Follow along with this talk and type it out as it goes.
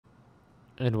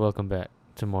And welcome back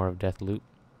to more of Deathloop.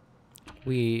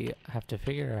 We have to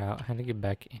figure out how to get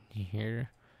back in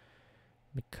here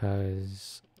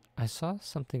because I saw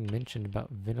something mentioned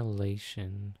about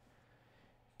ventilation,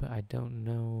 but I don't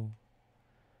know.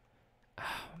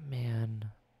 Oh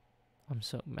man, I'm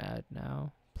so mad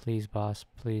now. Please, boss,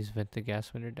 please vent the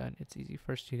gas when you're done. It's easy.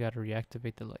 First, you gotta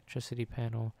reactivate the electricity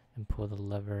panel and pull the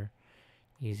lever.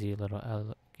 Easy, little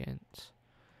elegant.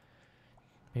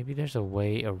 Maybe there's a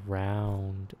way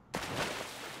around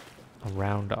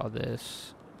all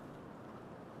this.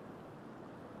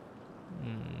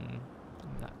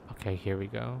 Okay, here we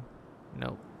go.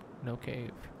 Nope, no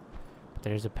cave. But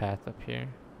there's a path up here.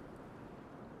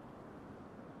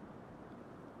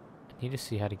 I need to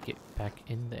see how to get back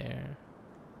in there.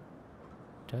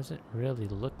 Doesn't really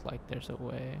look like there's a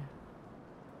way.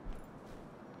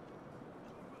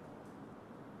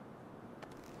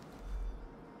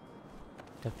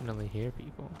 Definitely hear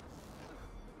people.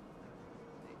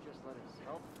 They just let us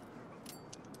help.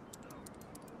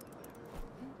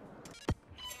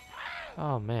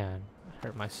 Oh man, I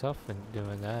hurt myself in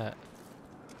doing that.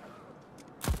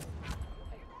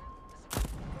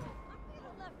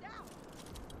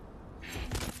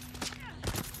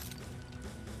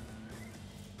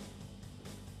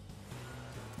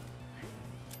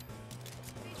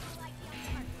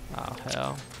 Oh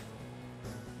hell.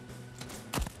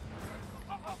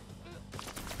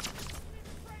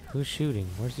 Who's shooting?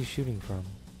 Where's he shooting from?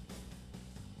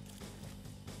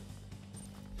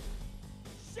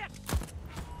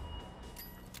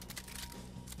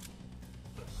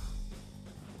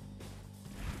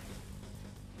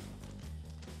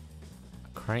 A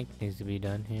crank needs to be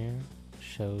done here.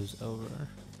 Show's over.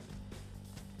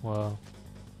 Well.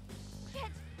 Shit!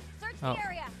 Search Oh, the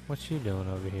area. what you doing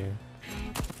over here?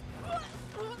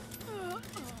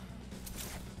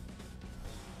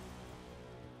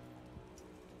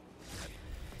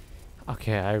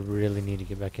 Okay, I really need to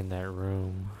get back in that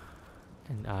room.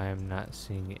 And I am not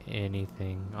seeing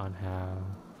anything on how.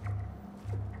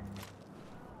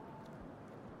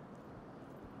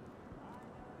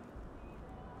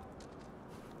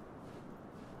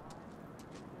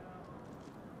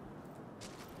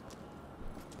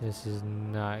 This is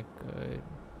not good.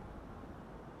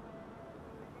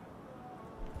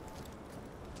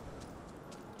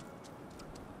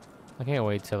 I can't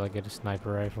wait till I get a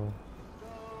sniper rifle.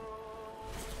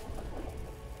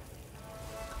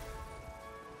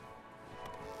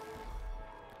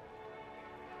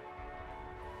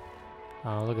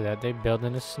 Oh, look at that. They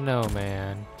building a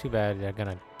snowman. Too bad they're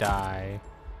gonna die.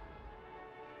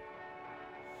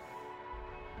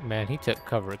 Man, he took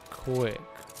cover quick.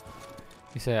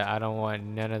 He said, I don't want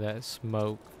none of that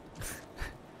smoke.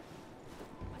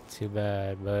 Too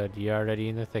bad, bud. You're already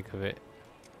in the thick of it.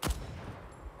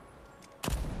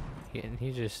 And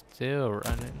he's just still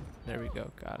running. There we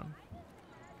go. Got him.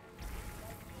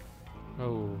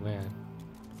 Oh, man.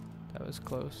 That was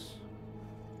close.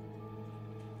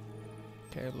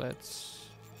 Okay, let's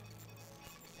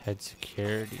head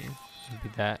security.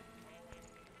 Maybe that.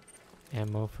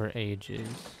 Ammo for ages.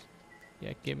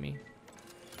 Yeah, give me.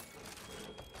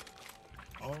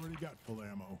 Already got full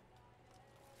ammo.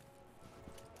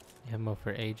 Ammo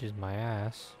for ages, my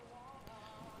ass.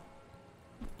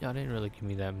 Y'all didn't really give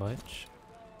me that much.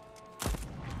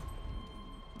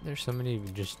 There's so many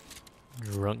just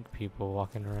drunk people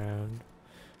walking around.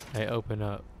 I open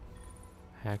up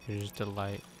Hacker's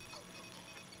Delight.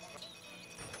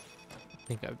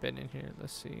 I think I've been in here.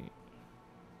 Let's see.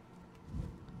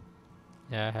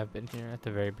 Yeah, I have been here at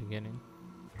the very beginning.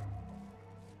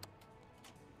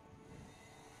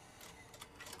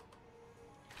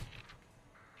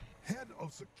 Head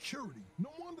of security. No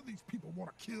wonder these people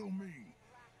want to kill me.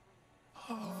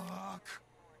 Fuck.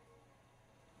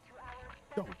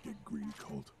 Don't get greedy,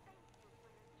 Colt.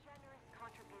 Generous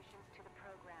contributions to the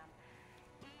program.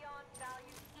 Eon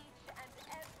values each and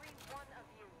every one of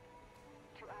you.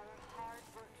 To our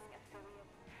hard-working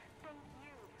affiliates, thank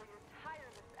you for your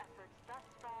tireless efforts thus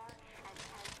far and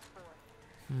henceforth.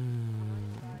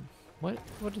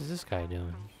 What is this guy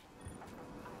doing?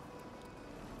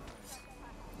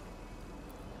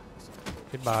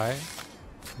 Goodbye,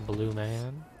 blue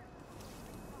man.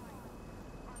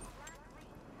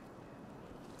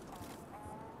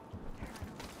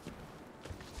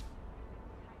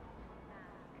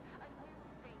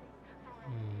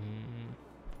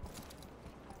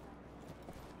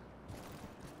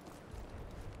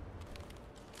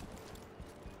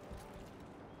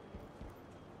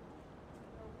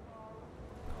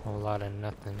 Whole lot of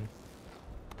nothing.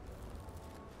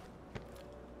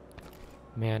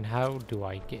 Man, how do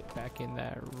I get back in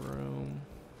that room?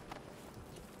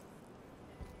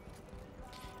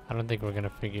 I don't think we're gonna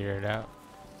figure it out.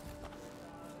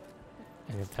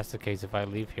 And if that's the case, if I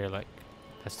leave here, like,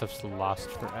 that stuff's lost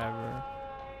forever.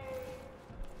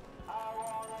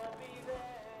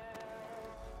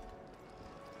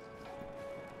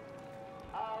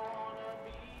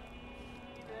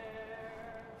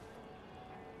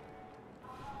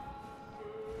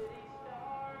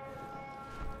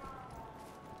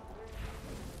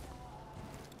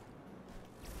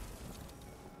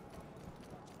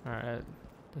 Alright,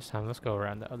 this time let's go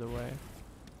around the other way.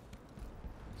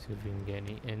 See if we can get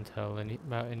any intel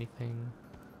about anything.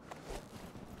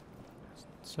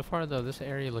 So far though, this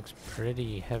area looks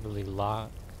pretty heavily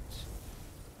locked.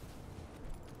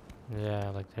 Yeah,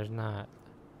 like there's not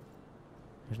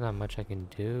much I can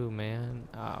do, man.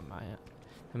 Oh my,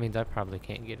 that means I probably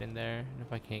can't get in there. And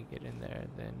if I can't get in there,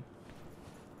 then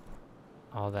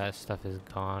all that stuff is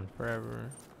gone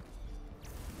forever.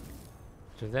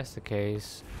 So if that's the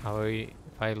case,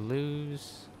 if I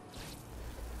lose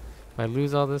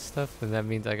all this stuff, then that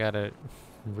means I gotta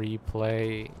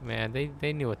replay. Man,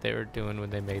 they knew what they were doing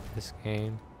when they made this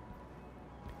game.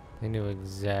 They knew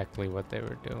exactly what they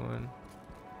were doing.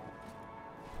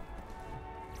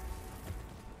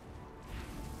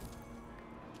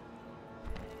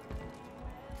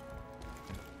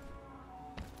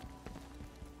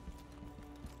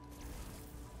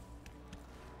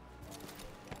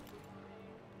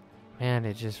 Man,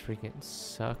 it just freaking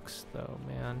sucks though,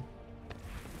 man.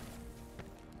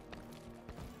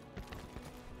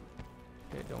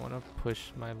 Okay, don't want to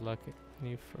push my luck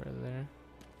any further.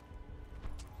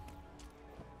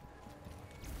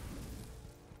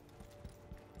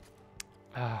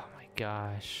 Oh my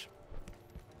gosh.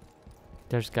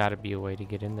 There's gotta be a way to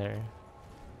get in there.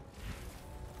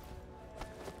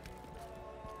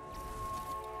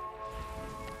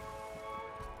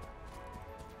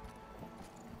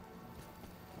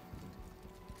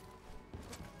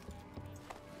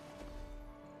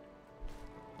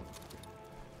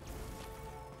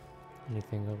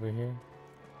 Anything over here?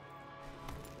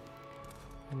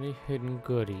 Any hidden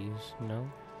goodies?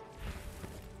 No?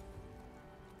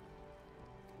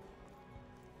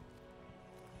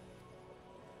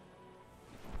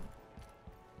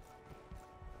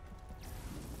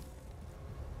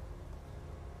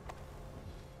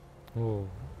 Ooh.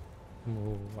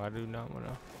 Ooh, I do not want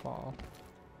to fall.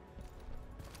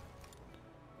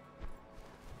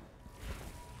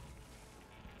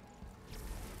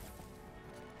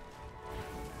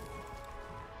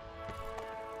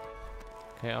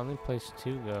 Okay, only place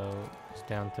to go is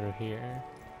down through here.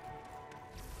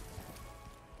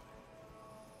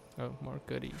 Oh, more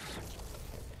goodies.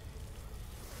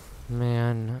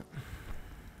 Man.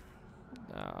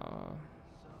 Oh,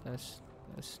 that's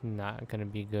not gonna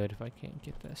be good if I can't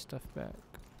get that stuff back.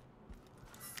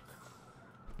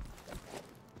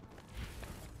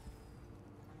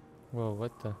 Whoa,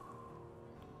 what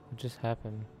just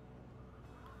happened?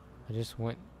 I just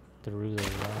went through the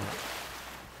rock.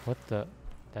 What the?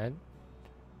 That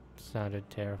sounded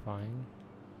terrifying.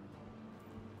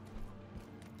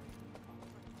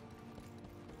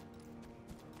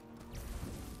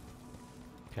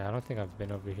 Okay, I don't think I've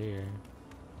been over here.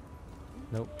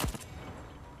 Nope.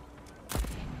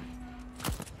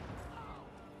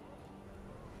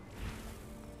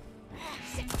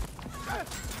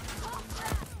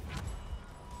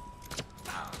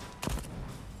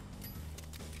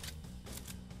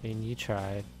 I mean, you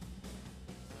tried.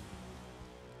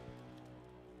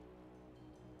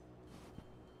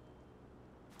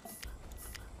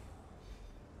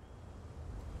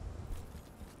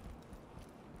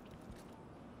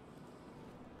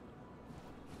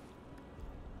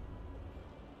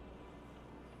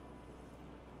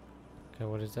 Okay,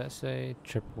 what does that say?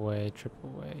 Trip away, trip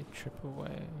away, trip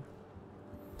away.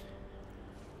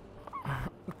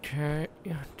 Okay,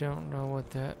 I don't know what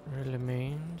that really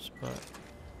means, but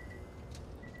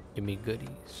give me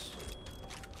goodies.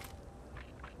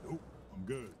 Nope, I'm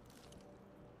good.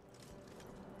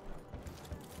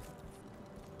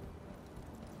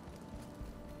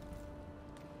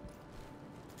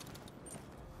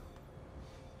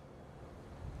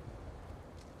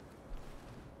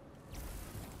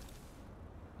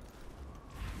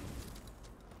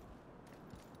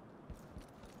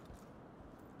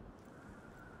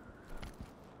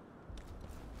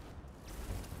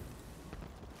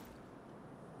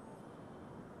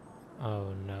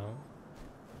 Oh no.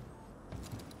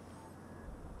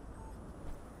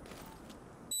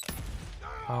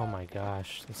 Oh my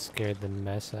gosh, that scared the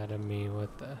mess out of me.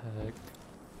 What the heck?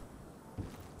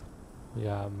 We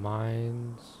got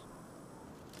mines.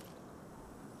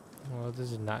 Well,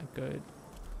 this is not good.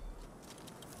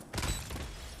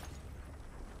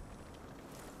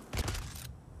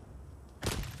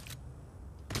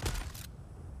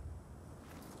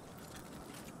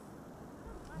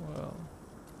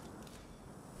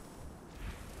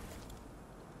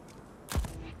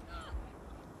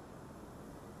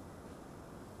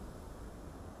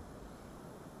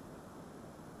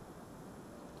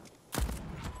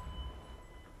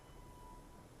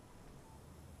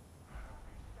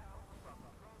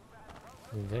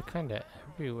 Dude, they're kind of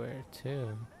everywhere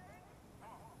too.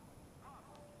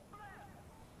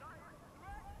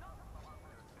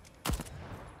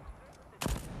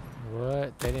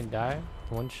 What? They didn't die?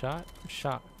 One shot?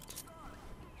 Shot.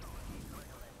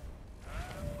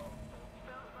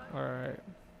 Alright.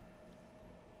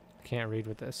 Can't read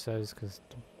what that says because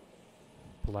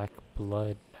black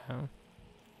blood now.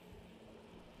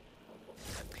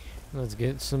 Let's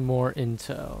get some more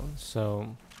intel.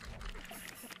 So,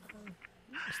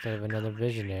 instead of another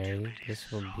visionary,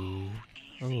 this will be...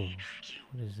 Oh,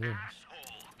 what is this?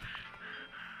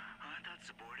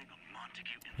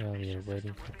 Well, you're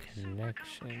waiting for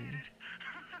connection.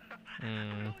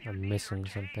 I'm missing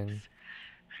something. And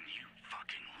you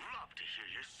fucking love to hear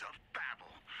yourself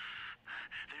babble.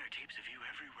 There are tapes of you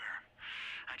everywhere.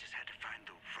 I just had to find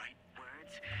the right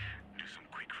words, do some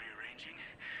quick rearranging,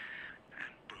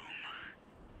 and boom.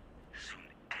 Soon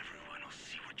everyone will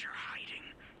see what you're hiding.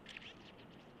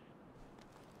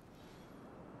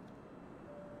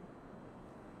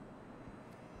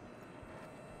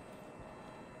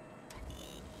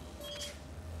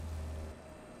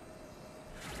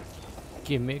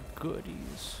 Give me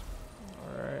goodies.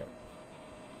 Alright.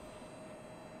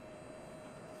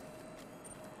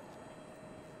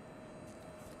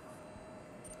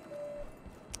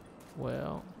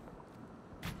 Well.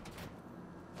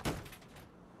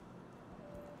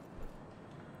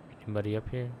 Anybody up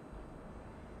here?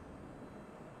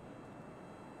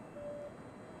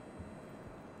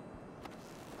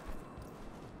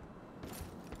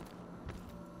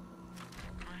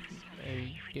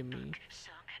 Hey, give me.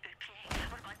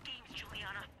 What about games,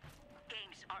 Juliana?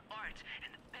 Games are art,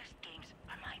 and the best games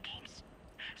are my games.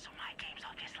 So my games,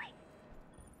 obviously.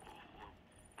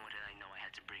 What did I know I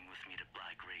had to bring with me to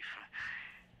Black Reef?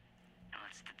 No,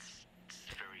 it's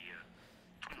very,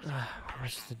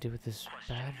 What's to do with this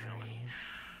battery?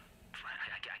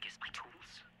 I guess my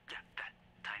tools? Yeah, that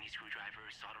tiny screwdriver,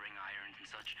 soldering irons and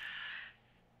such.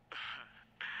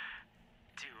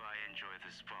 Do I enjoy the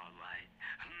spotlight?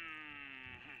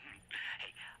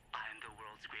 Hey, I'm the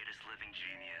world's greatest living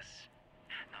genius.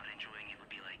 Not enjoying it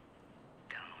would be like,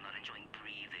 I don't know, not enjoying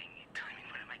breathing. I mean,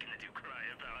 what am I gonna do, cry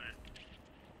about it?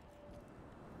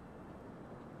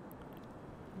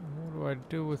 What do I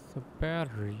do with the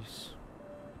batteries?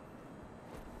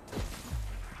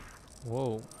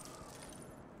 Whoa.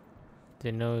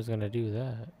 Didn't know I was gonna do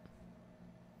that.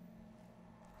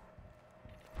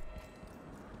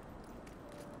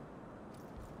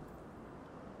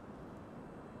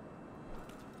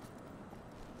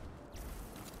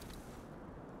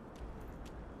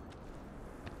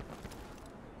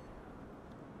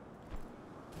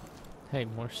 Hey,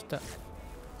 more stuff.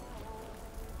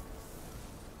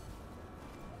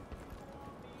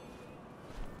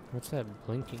 What's that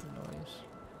blinking noise?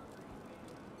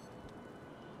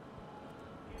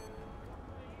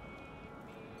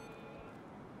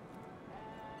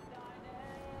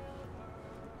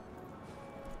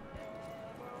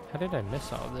 How did I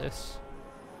miss all this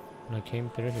when I came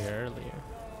through here earlier?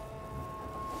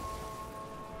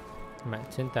 I'm at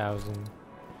 10,000.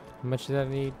 How much did I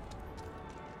need?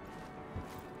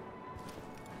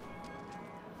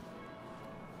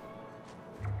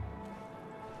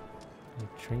 And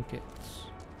trinkets.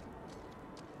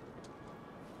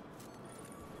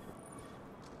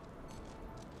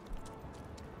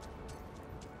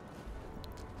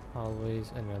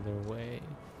 Always another way.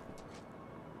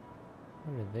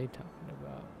 What are they talking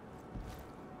about?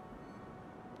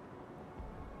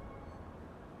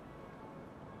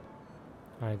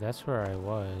 Alright, that's where I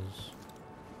was.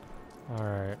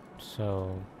 Alright,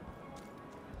 so...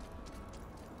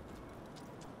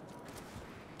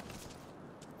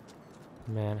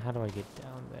 Man, how do I get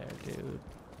down there, dude?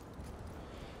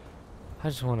 I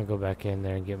just want to go back in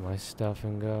there and get my stuff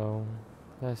and go.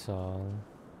 That's all.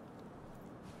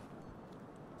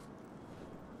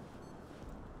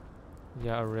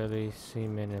 Y'all really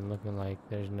seeming and looking like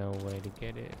there's no way to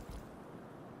get it.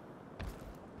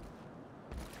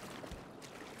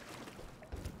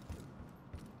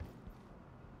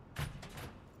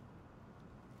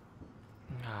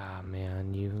 Ah,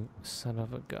 man, you son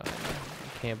of a gun.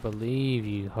 I can't believe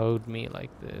you hoed me like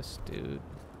this, dude.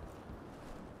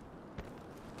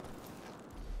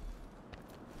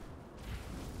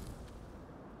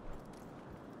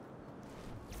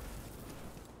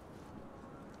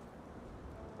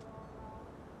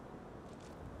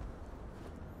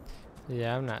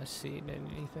 Yeah, I'm not seeing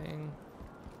anything.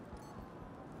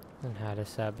 And how to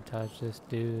sabotage this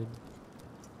dude.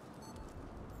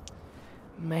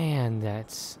 Man,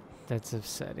 that's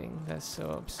upsetting. That's so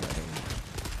upsetting.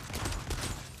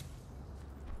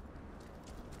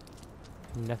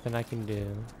 Nothing I can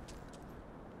do.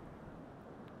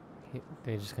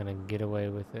 They're just gonna get away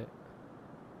with it.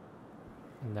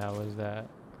 And that was that.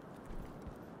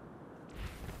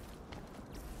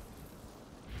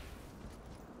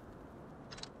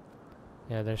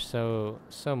 Yeah, there's so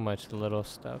much little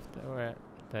stuff that we're at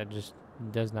that just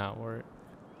does not work.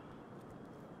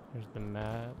 There's the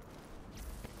map.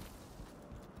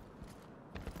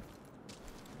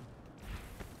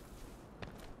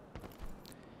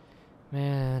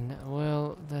 Man,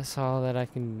 well, that's all that I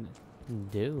can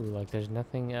do. Like, there's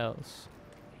nothing else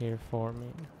here for me.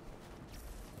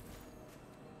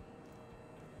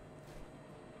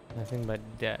 Nothing but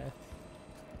death.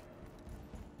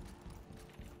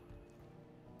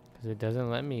 Because it doesn't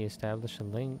let me establish a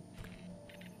link.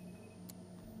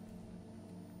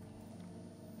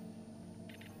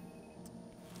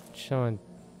 It's showing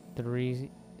 3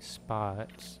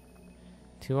 spots.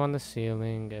 2 on the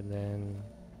ceiling, and then...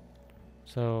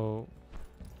 So...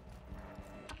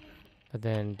 But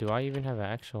then, do I even have an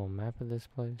actual map of this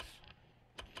place?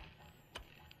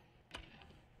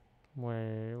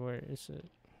 Where is it?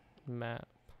 Map.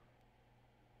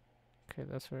 Okay,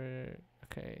 that's where...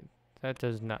 Okay, that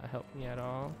does not help me at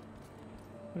all.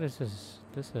 What is this?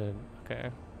 This a... Okay.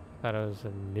 I thought it was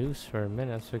a noose for a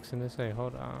minute. I was fixing to say,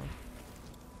 hold on.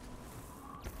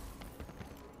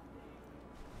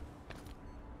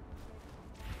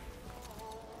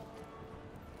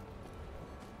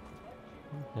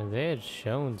 And they had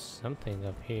shown something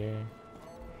up here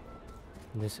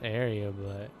in this area,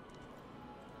 but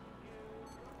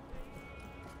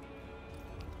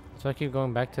so I keep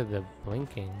going back to the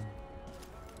blinking.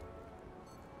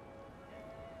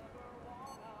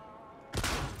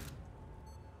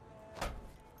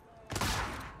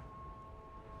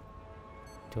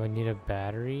 Do I need a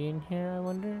battery in here, I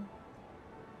wonder?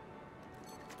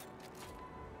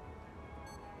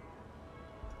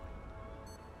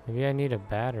 Maybe I need a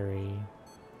battery.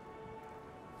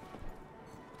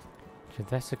 If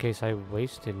that's the case, I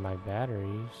wasted my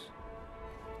batteries.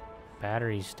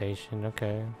 Battery station,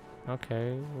 okay.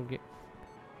 Okay, we'll get...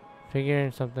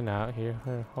 Figuring something out here.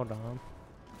 Hold on.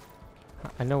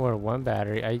 I know where one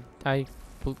battery... I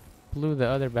blew the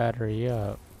other battery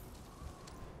up.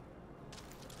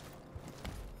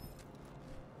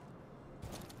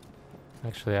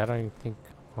 Actually, I don't even think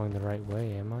I'm going the right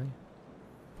way, am I?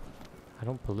 I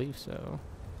don't believe so.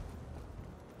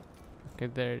 Okay,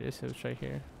 there it is. It was right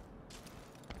here.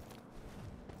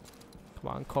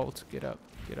 Come on, Colt, get up.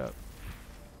 Get up.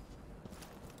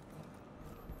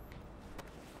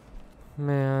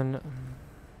 Man.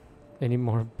 Any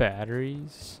more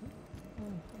batteries?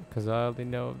 Because I only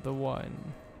know of the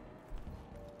one.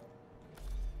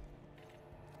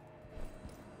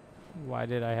 Why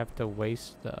did I have to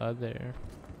waste the other?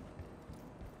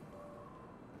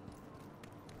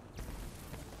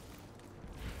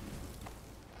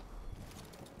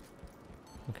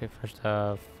 Okay, first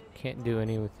off, can't do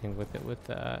anything with it with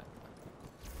that.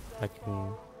 I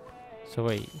can... So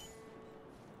wait.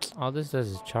 All this does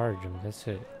is charge them, that's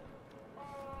it.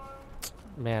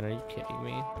 Man, are you kidding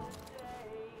me?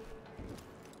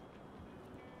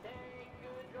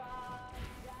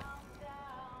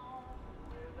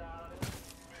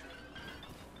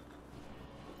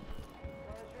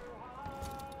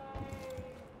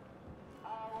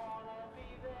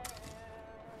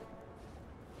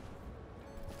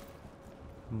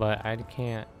 But I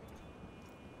can't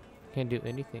do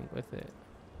anything with it.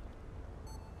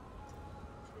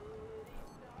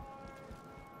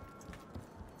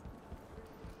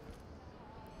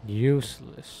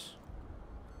 Useless.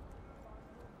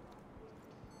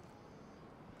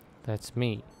 That's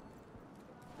me.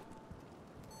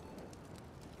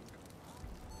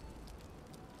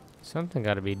 Something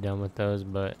gotta be done with those,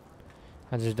 but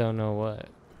I just don't know what.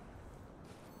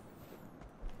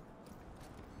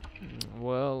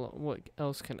 Well, what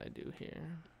else can I do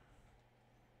here?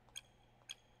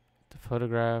 The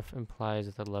photograph implies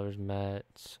that the lovers met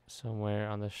somewhere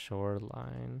on the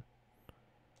shoreline.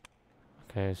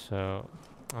 Okay, so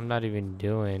I'm not even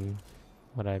doing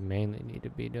what I mainly need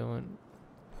to be doing.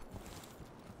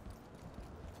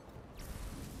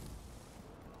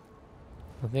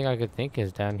 The thing I could think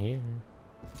is down here.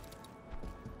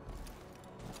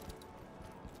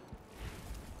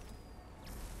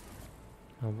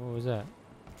 Oh, what was that?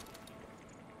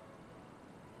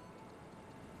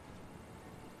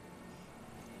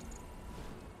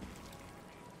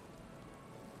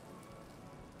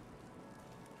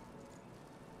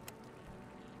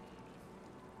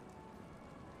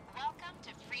 Welcome to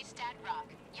Fristad Rock,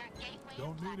 your gateway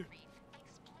Don't to need Black it. Reef.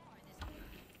 Explore this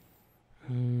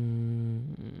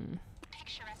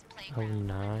picturesque Oh, playground.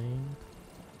 9.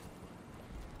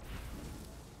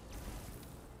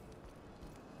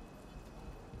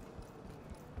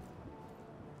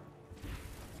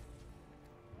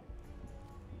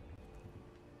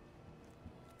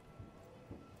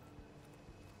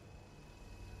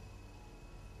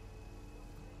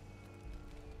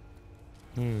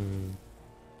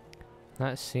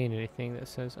 Not seeing anything that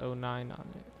says '09 on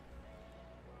it.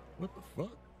 What the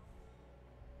fuck?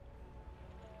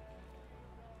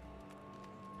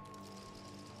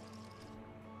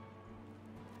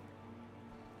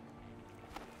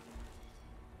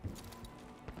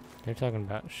 They're talking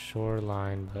about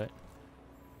shoreline, but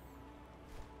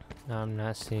I'm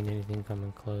not seeing anything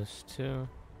coming close to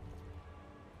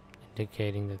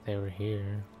indicating that they were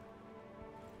here.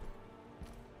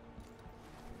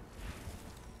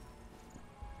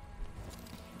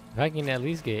 If I can at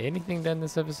least get anything done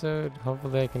this episode,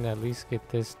 hopefully I can at least get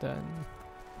this done.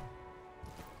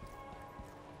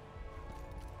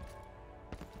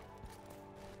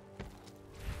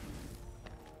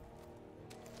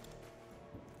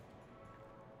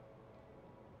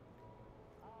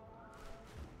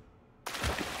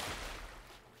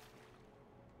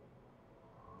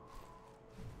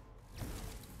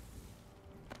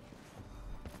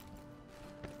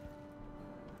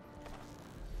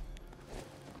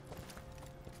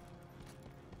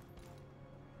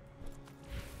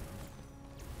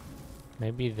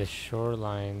 Maybe the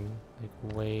shoreline,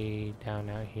 like way down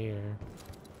out here.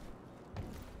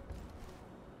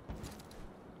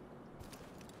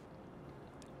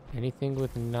 Anything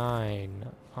with 9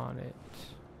 on it.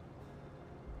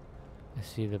 I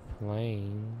see the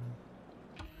plane.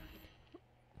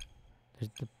 There's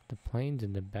the plane's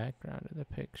in the background of the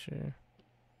picture.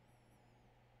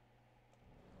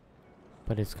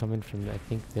 But it's coming from, I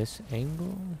think, this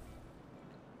angle?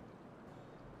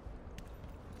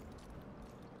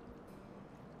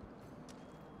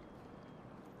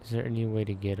 Is there any way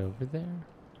to get over there?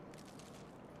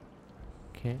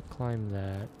 Can't climb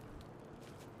that.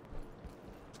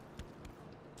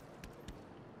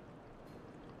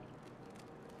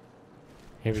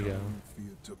 Here we go.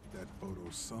 Fia took that photo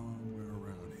somewhere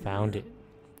around here. Found it.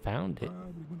 Found it.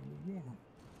 Probably when it was warm.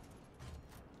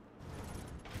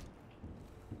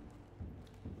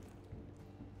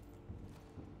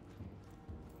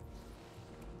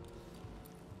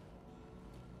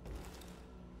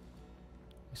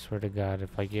 I swear to God,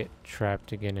 if I get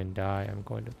trapped again and die, I'm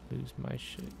going to lose my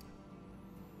shit.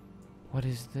 What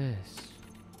is this?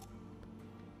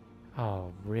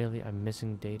 Oh, really? I'm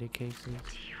missing data cases? Do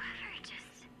you ever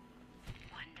just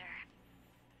wonder?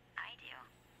 I do.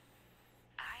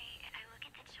 I look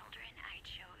at the children I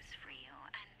chose for you,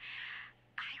 and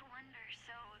I wonder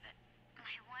so that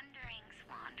my wanderings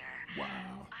wander.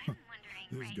 Wow. I'm wondering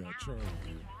This right guy now, Charlie will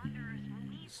we could wanderers will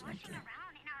be be rushing something.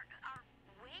 around in our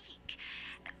wake,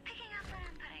 picking up what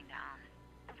I'm putting down.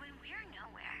 When we're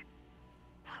nowhere,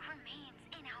 what remains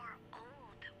in our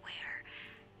old where?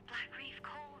 Black reef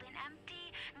cold and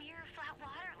empty, mirror flat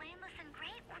water, landless and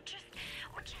great, or just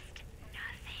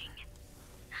nothing.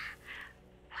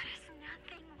 What does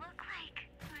nothing look like,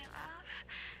 my love?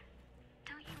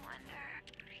 Don't you wonder?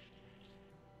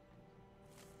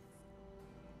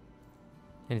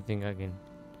 Anything I can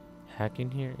hack in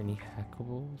here? Any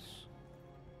hackables?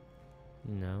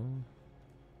 No.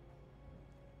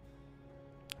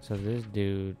 So this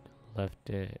dude left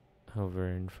it over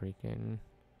in freaking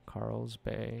Carl's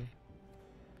Bay.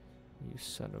 You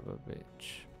son of a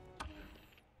bitch.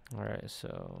 Alright,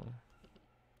 so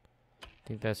I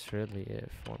think that's really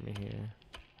it for me here.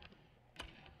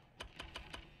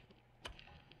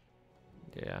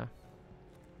 Yeah.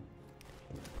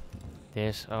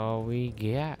 That's all we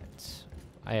got.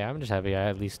 I'm just happy I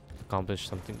at least accomplished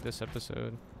something this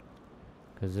episode.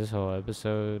 Because this whole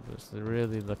episode was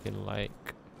really looking like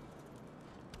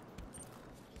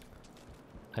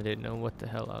I didn't know what the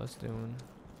hell I was doing.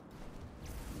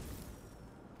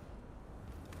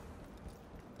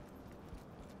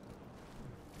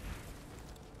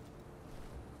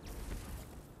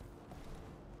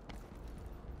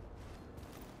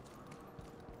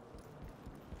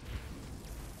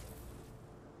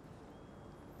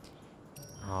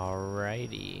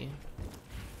 Alrighty.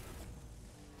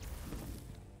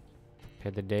 Okay,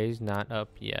 the day's not up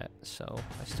yet, so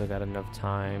I still got enough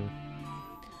time.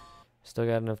 Still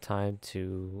got enough time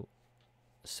to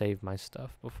save my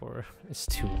stuff before it's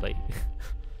too late.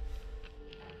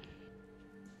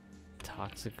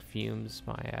 Toxic fumes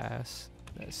my ass.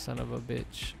 That son of a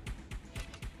bitch.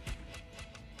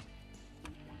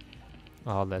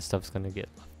 All that stuff's gonna get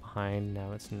left behind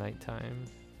now it's nighttime.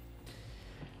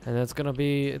 And that's gonna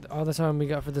be all the time we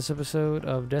got for this episode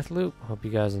of Deathloop. Hope you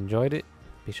guys enjoyed it.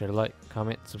 Be sure to like,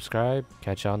 comment, subscribe.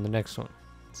 Catch you on the next one.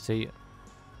 See ya.